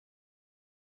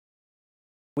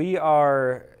We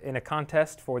are in a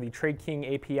contest for the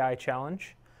TradeKing API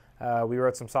Challenge. We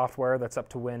wrote some software that's up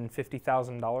to win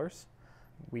 $50,000.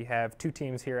 We have two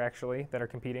teams here actually that are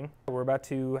competing. We're about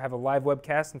to have a live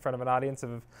webcast in front of an audience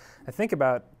of, I think,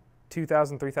 about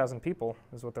 2,000, 3,000 people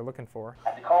is what they're looking for.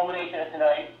 At the culmination of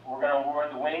tonight, we're going to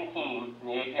award the winning team in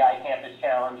the API Campus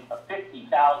Challenge a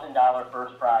 $50,000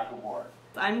 first prize award.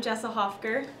 I'm Jessa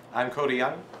Hofker. I'm Cody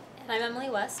Young. And I'm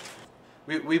Emily West.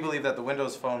 We believe that the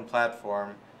Windows Phone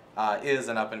platform is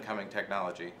an up-and-coming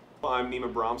technology. I'm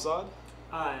Nima Bramzad.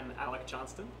 I'm Alec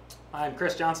Johnston. I'm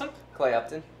Chris Johnson. Clay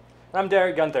Upton. I'm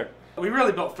Derek Gunther. We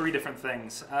really built three different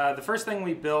things. The first thing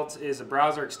we built is a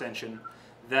browser extension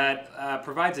that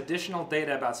provides additional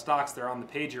data about stocks that are on the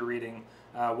page you're reading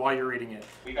while you're reading it.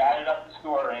 We've added up the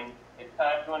scoring. It's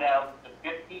time to announce the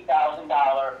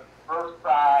 $50,000 first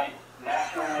prize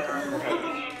national winner of the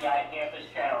TradeKing API Campus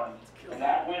Challenge. And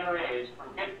that winner is, for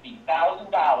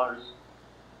 $50,000,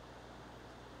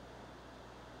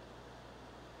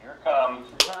 here it comes.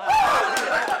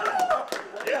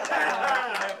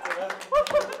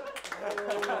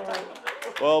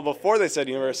 Well, before they said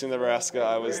University of Nebraska,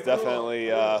 I was definitely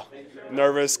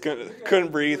nervous,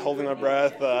 couldn't breathe, holding my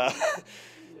breath.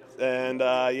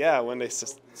 Yeah, when they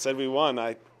said we won,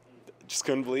 I just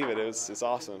couldn't believe it. It's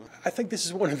awesome. I think this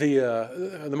is one of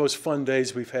the most fun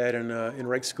days we've had in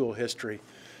Raikes school history.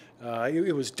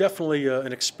 It was definitely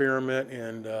an experiment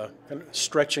and kind of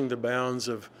stretching the bounds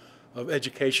of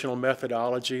educational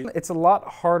methodology. It's a lot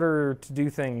harder to do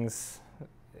things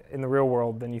in the real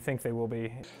world than you think they will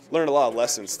be. Learned a lot of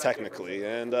lessons technically,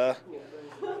 and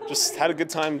just had a good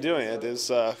time doing it. There's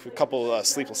a couple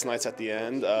sleepless nights at the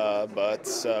end, but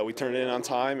we turned it in on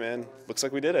time, and looks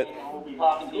like we did it. We'll be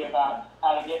talking to you about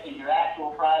how to get you your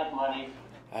actual prize money.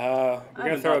 We're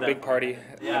going to throw a big party.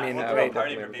 Yeah, I mean, we'll throw a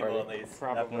party for people at least.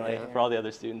 Probably. For all the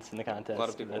other students in the contest. A lot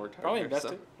of people worked hard. Probably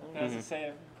invested. I was going to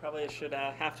say, probably should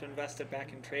have to invest it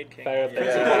back in TradeKing.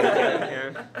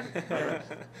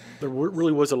 There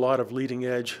really was a lot of leading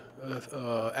edge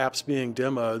apps being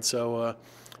demoed, so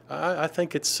I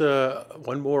think it's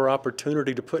one more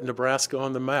opportunity to put Nebraska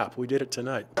on the map. We did it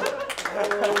tonight.